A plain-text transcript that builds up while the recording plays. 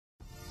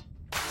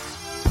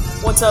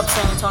What's up,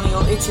 San Antonio?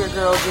 It's your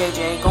girl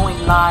JJ going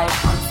live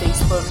on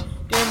Facebook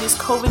during this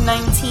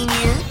COVID-19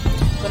 year.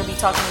 I'm going to be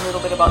talking a little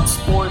bit about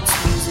sports,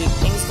 music,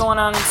 things going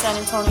on in San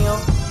Antonio,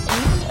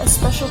 and even a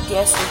special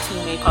guest or two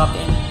may pop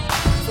in.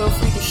 Feel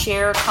free to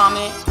share,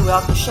 comment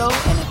throughout the show,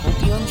 and I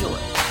hope you enjoy.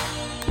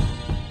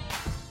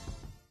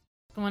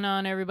 What's going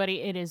on,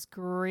 everybody? It is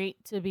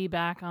great to be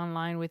back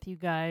online with you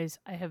guys.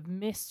 I have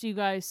missed you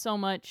guys so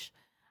much.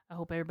 I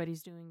hope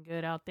everybody's doing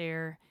good out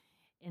there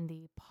in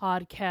the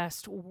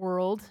podcast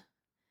world.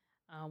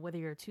 Whether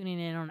you're tuning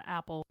in on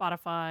Apple,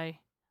 Spotify,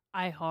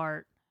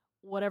 iHeart,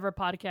 whatever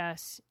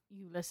podcasts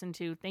you listen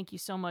to, thank you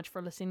so much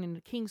for listening to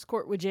King's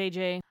Court with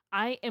JJ.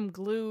 I am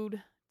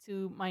glued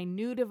to my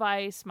new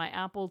device, my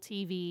Apple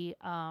TV.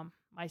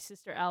 My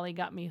sister Allie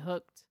got me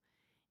hooked,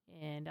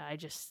 and I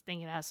just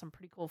think it has some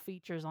pretty cool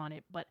features on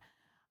it. But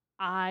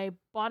I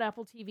bought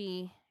Apple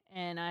TV,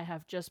 and I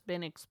have just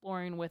been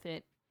exploring with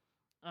it.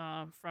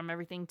 From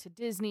everything to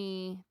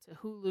Disney, to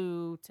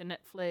Hulu, to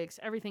Netflix,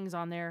 everything's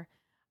on there.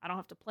 I don't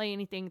have to play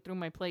anything through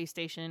my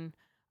PlayStation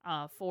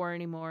 4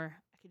 anymore.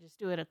 I can just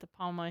do it at the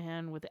palm of my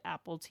hand with the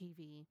Apple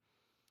TV.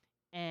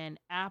 And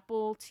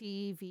Apple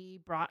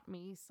TV brought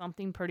me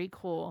something pretty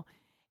cool.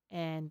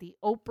 And the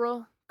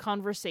Oprah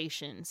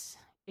Conversations.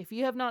 If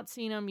you have not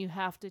seen them, you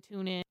have to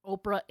tune in.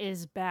 Oprah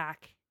is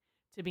back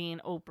to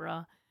being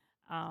Oprah.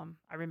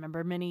 I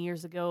remember many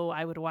years ago,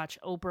 I would watch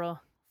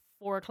Oprah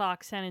 4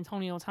 o'clock San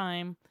Antonio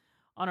time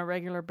on a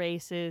regular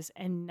basis.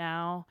 And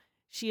now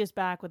she is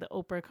back with the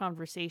Oprah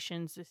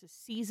Conversations. This is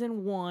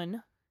season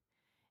 1.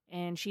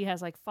 And she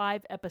has like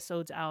 5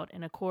 episodes out.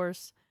 And of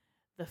course,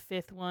 the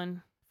 5th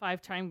one,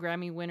 5-time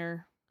Grammy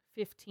winner,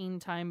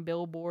 15-time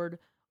Billboard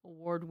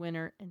Award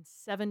winner, and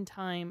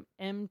 7-time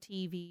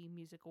MTV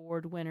Music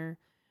Award winner,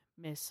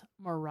 Miss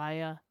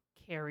Mariah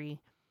Carey.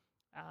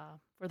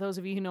 For those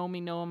of you who know me,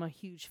 know I'm a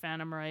huge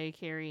fan of Mariah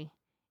Carey.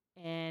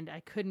 And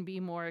I couldn't be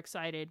more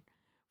excited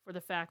for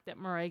the fact that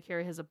Mariah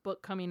Carey has a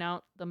book coming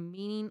out, The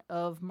Meaning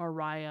of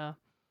Mariah,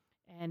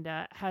 and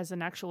has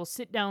an actual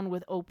sit-down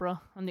with Oprah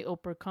on the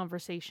Oprah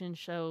Conversation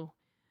show.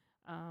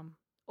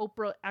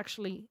 Oprah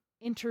actually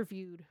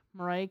interviewed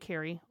Mariah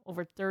Carey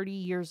over 30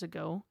 years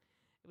ago.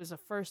 It was the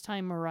first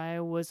time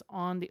Mariah was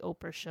on the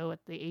Oprah show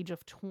at the age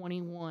of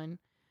 21.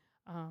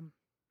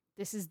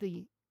 This is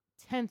the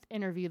 10th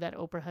interview that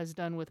Oprah has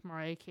done with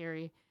Mariah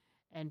Carey,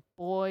 and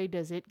boy,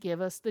 does it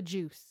give us the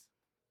juice.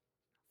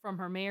 From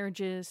her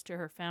marriages to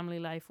her family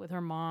life with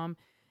her mom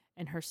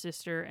and her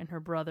sister and her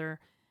brother,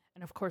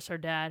 and of course her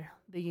dad,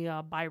 the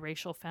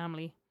biracial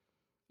family.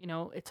 You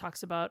know, it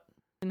talks about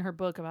in her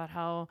book about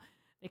how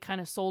they kind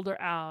of sold her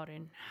out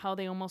and how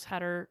they almost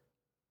had her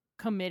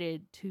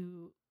committed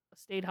to a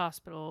state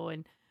hospital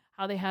and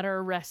how they had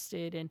her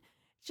arrested. And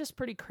it's just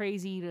pretty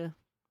crazy to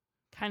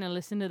kind of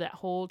listen to that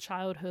whole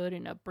childhood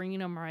and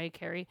upbringing of Mariah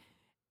Carey.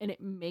 And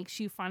it makes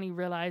you finally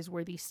realize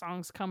where these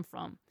songs come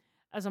from.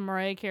 As a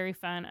Mariah Carey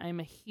fan, I'm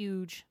a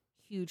huge,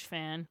 huge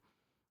fan.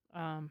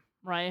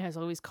 Mariah has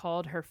always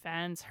called her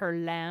fans her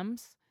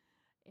lambs.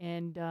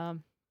 And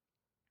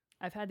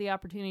I've had the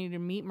opportunity to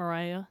meet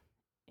Mariah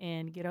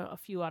and get a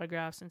few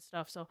autographs and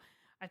stuff. So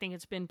I think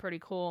it's been pretty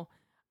cool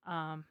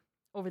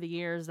over the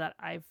years that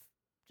I've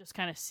just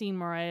kind of seen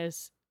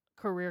Mariah's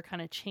career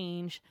kind of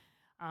change.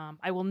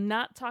 I will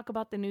not talk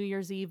about the New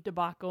Year's Eve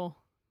debacle,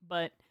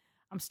 but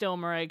I'm still a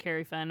Mariah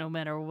Carey fan no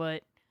matter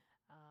what.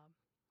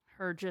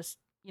 Her just,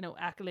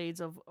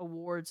 accolades of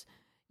awards,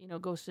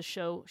 goes to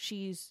show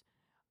she's,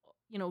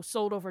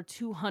 sold over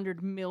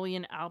 200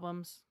 million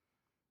albums.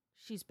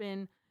 She's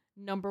been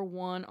number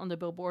 1 on the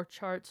Billboard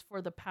charts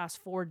for the past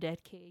 4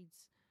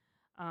 decades.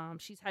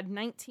 She's had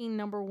 19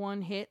 number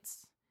 1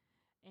 hits,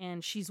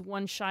 and she's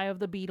one shy of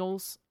the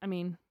Beatles. I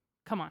mean,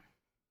 come on.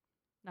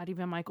 Not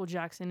even Michael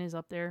Jackson is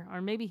up there, or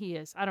maybe he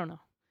is. I don't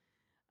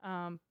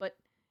know. But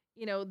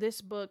this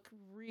book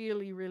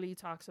really, really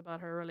talks about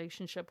her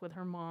relationship with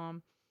her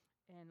mom.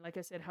 And like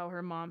I said, how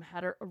her mom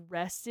had her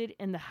arrested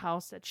in the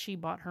house that she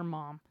bought her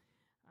mom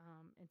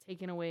and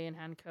taken away in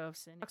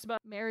handcuffs. And talks about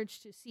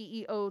marriage to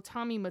CEO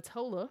Tommy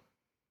Mottola,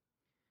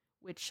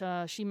 which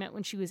she met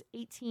when she was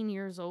 18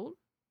 years old.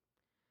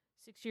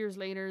 6 years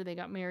later, they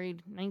got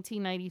married in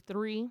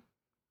 1993.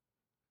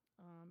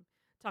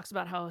 Talks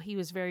about how he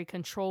was very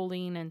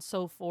controlling and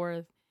so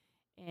forth.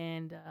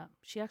 And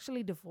she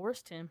actually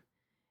divorced him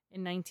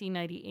in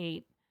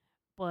 1998.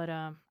 But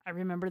I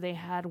remember they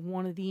had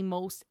one of the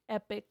most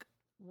epic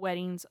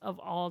weddings of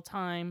all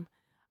time.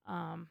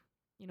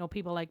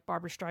 People like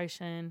Barbra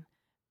Streisand,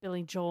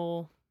 Billy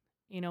Joel,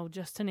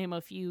 just to name a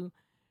few,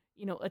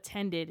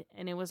 attended.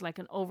 And it was like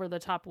an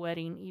over-the-top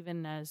wedding,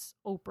 even as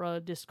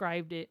Oprah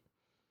described it.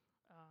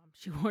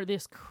 She wore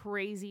this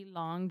crazy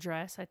long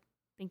dress. I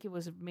think it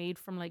was made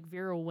from like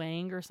Vera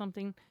Wang or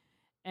something.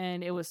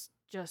 And it was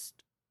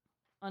just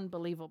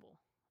unbelievable.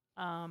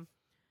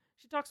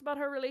 She talks about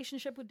her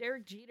relationship with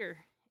Derek Jeter.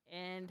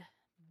 And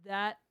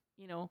that,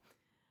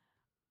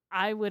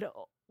 I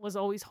was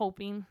always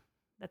hoping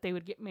that they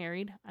would get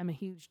married. I'm a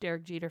huge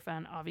Derek Jeter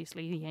fan,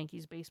 obviously, the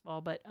Yankees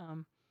baseball. But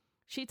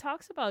she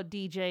talks about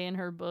DJ in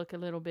her book a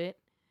little bit.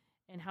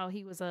 and how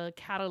he was a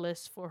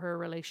catalyst for her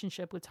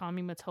relationship with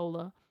Tommy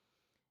Mottola.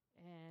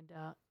 And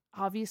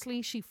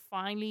obviously, she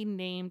finally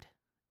named,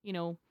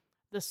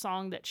 the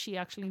song that she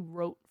actually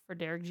wrote for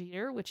Derek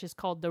Jeter, which is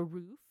called The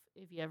Roof,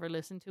 if you ever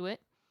listen to it.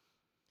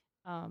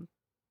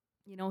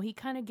 He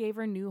kind of gave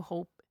her new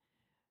hope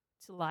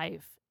to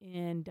life.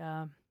 And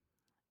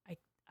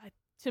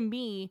to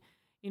me,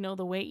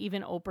 the way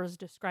even Oprah's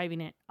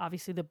describing it,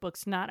 obviously the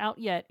book's not out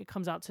yet. It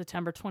comes out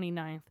September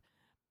 29th.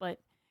 But,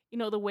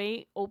 the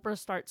way Oprah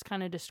starts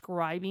kind of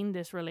describing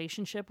this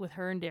relationship with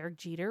her and Derek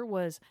Jeter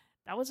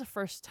that was the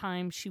first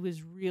time she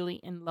was really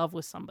in love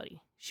with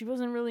somebody. She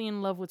wasn't really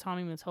in love with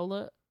Tommy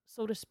Mottola,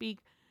 so to speak,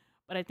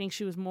 but I think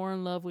she was more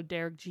in love with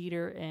Derek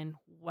Jeter. And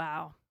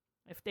wow,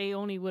 if they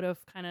only would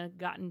have kind of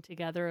gotten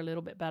together a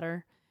little bit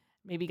better,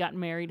 maybe gotten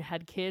married,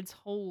 had kids,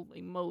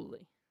 holy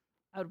moly.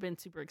 I would have been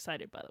super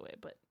excited, by the way,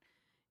 but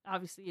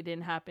obviously it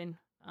didn't happen.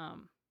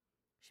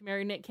 She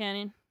married Nick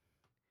Cannon,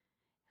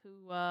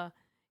 who,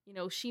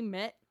 she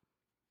met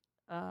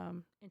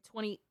in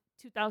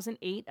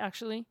 2008,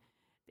 actually.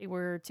 They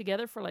were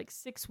together for like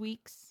 6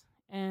 weeks,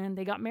 and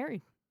they got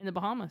married in the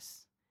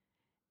Bahamas.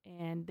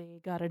 And they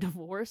got a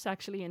divorce,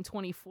 actually, in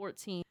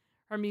 2014.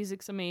 Her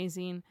music's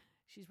amazing.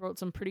 She's wrote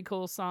some pretty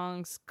cool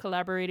songs,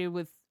 collaborated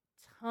with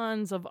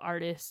tons of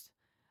artists.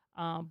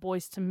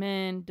 Boyz II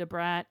Men, Da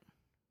Brat,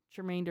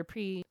 Jermaine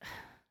Dupri,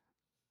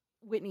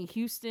 Whitney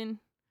Houston.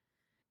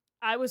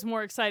 I was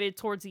more excited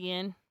towards the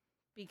end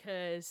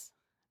because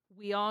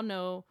we all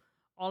know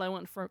All I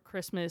Want for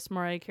Christmas,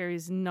 Mariah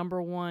Carey's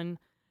 #1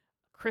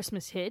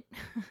 Christmas hit.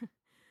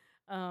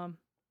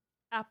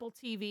 Apple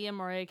TV and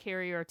Mariah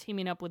Carey are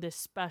teaming up with this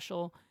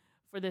special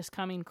for this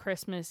coming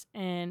Christmas.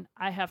 And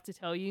I have to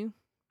tell you,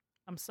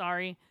 I'm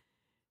sorry,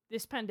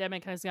 this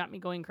pandemic has got me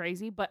going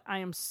crazy, but I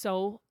am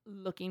so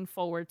looking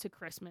forward to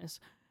Christmas.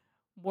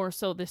 More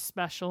so this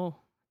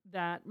special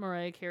that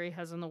Mariah Carey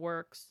has in the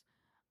works.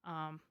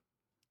 I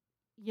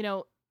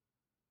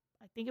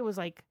think it was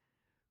like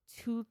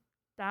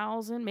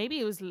 2000, maybe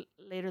it was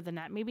later than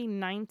that, maybe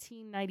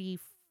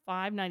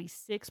 1995,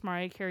 96,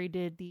 Mariah Carey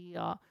did the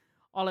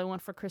All I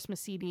Want for Christmas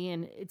CD,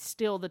 and it's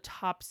still the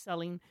top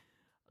selling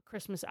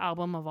Christmas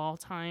album of all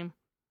time.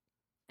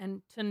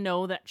 And to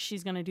know that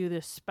she's going to do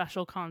this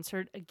special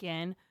concert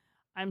again,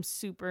 I'm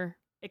super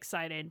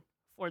excited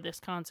for this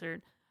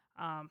concert.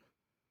 I'm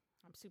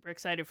super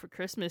excited for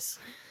Christmas.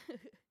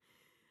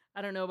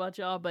 I don't know about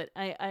y'all, but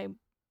I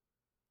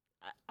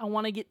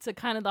want to get to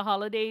kind of the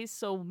holidays,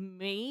 so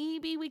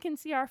maybe we can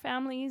see our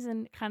families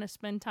and kind of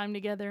spend time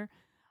together.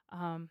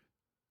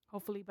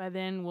 Hopefully by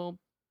then we'll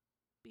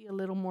be a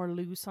little more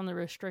loose on the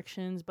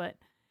restrictions, but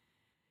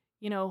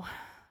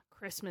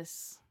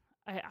Christmas,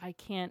 I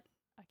can't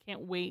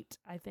wait.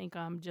 I think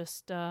I'm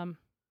just kind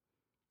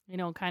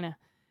of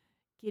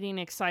getting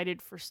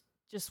excited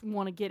just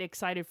want to get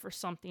excited for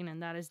something,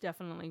 and that is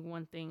definitely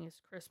one thing, is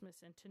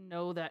Christmas. And to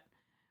know that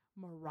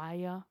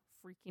Mariah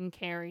freaking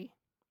Carey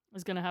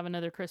is going to have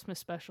another Christmas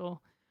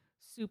special,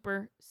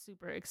 super,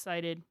 super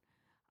excited.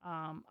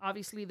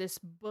 Obviously, this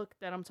book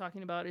that I'm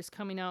talking about is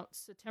coming out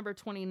September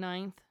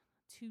 29th,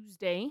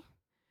 Tuesday.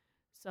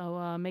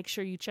 So make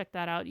sure you check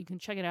that out. You can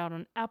check it out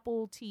on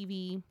Apple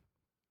TV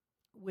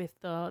with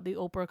the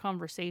Oprah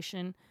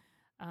Conversation.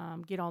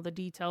 Get all the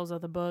details of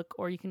the book,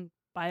 or you can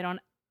buy it on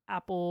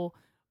Apple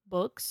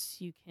Books.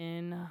 You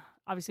can,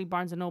 obviously,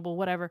 Barnes & Noble,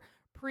 whatever.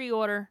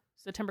 Pre-order,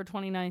 September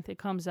 29th, it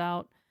comes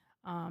out.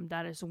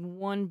 That is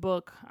one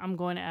book I'm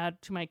going to add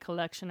to my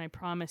collection, I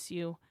promise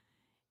you.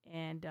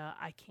 And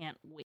I can't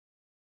wait.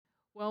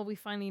 Well, we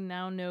finally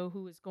now know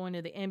who is going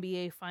to the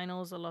NBA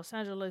Finals, the Los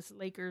Angeles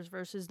Lakers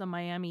versus the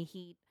Miami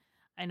Heat.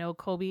 I know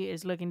Kobe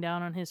is looking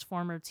down on his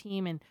former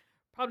team and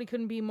probably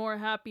couldn't be more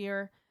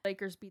happier.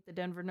 Lakers beat the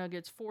Denver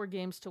Nuggets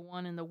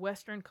 4-1 in the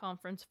Western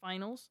Conference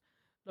Finals.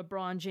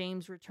 LeBron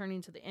James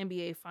returning to the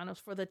NBA Finals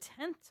for the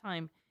 10th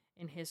time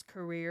in his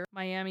career.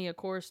 Miami, of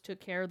course, took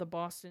care of the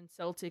Boston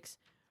Celtics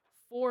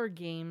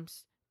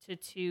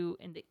 4-2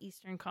 in the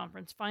Eastern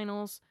Conference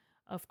Finals.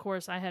 Of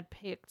course, I had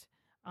picked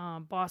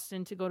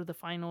Boston to go to the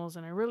finals,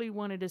 and I really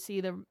wanted to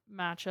see the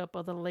matchup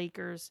of the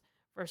Lakers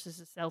versus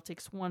the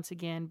Celtics once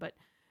again. But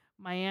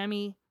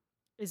Miami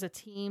is a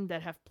team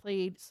that have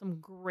played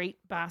some great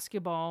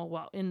basketball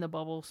while in the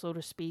bubble, so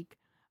to speak.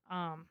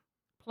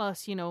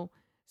 Plus,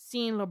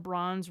 seeing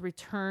LeBron's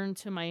return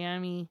to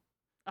Miami,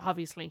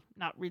 obviously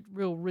not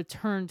real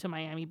return to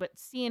Miami, but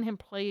seeing him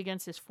play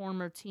against his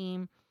former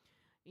team,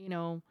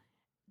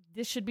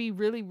 this should be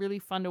really, really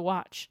fun to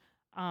watch.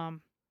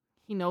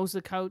 He knows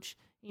the coach.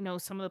 He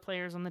knows some of the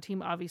players on the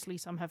team. Obviously,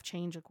 some have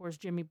changed. Of course,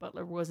 Jimmy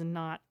Butler was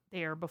not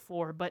there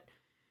before. But,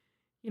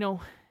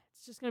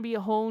 it's just going to be a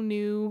whole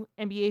new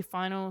NBA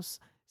Finals,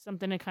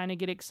 something to kind of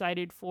get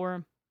excited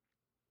for.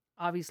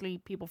 Obviously,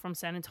 people from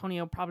San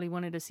Antonio probably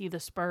wanted to see the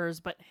Spurs.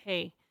 But,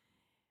 hey,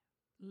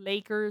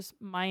 Lakers,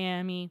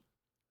 Miami,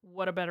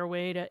 what a better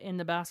way to end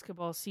the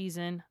basketball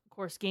season. Of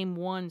course, Game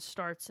 1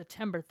 starts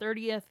September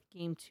 30th.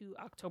 Game 2,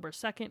 October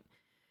 2nd.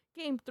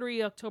 Game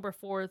 3, October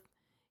 4th.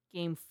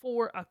 Game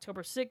 4,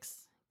 October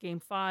 6th. Game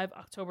 5,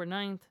 October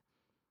 9th.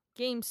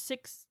 Game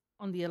 6,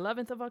 on the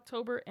 11th of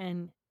October,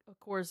 and of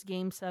course,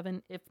 Game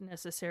 7, if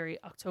necessary,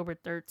 October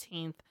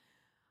 13th.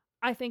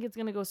 I think it's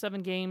going to go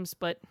 7 games,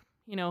 but,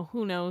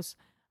 who knows?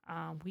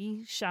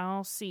 We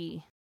shall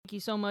see. Thank you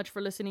so much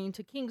for listening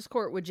to King's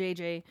Court with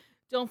JJ.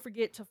 Don't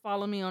forget to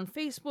follow me on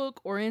Facebook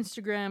or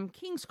Instagram,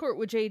 King's Court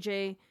with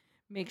JJ.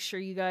 Make sure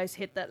you guys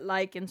hit that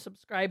like and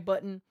subscribe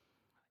button.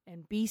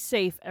 And be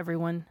safe,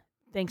 everyone.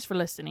 Thanks for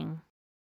listening.